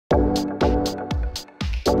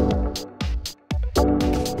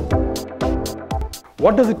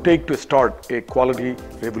What does it take to start a quality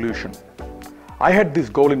revolution? I had this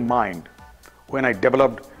goal in mind when I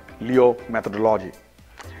developed LEO methodology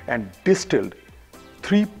and distilled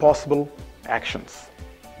 3 possible actions: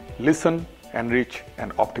 listen, enrich,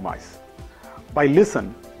 and optimize. By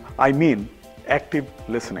listen, I mean active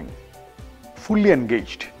listening, fully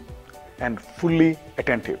engaged and fully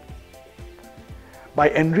attentive. By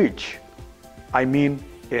enrich, I mean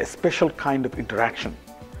a special kind of interaction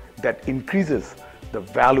that increases the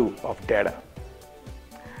value of data.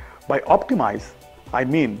 By optimize, I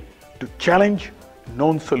mean to challenge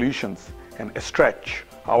known solutions and stretch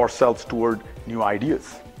ourselves toward new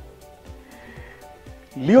ideas.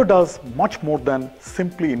 LEO does much more than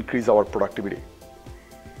simply increase our productivity.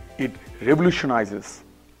 It revolutionizes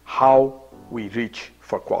how we reach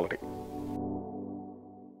for quality.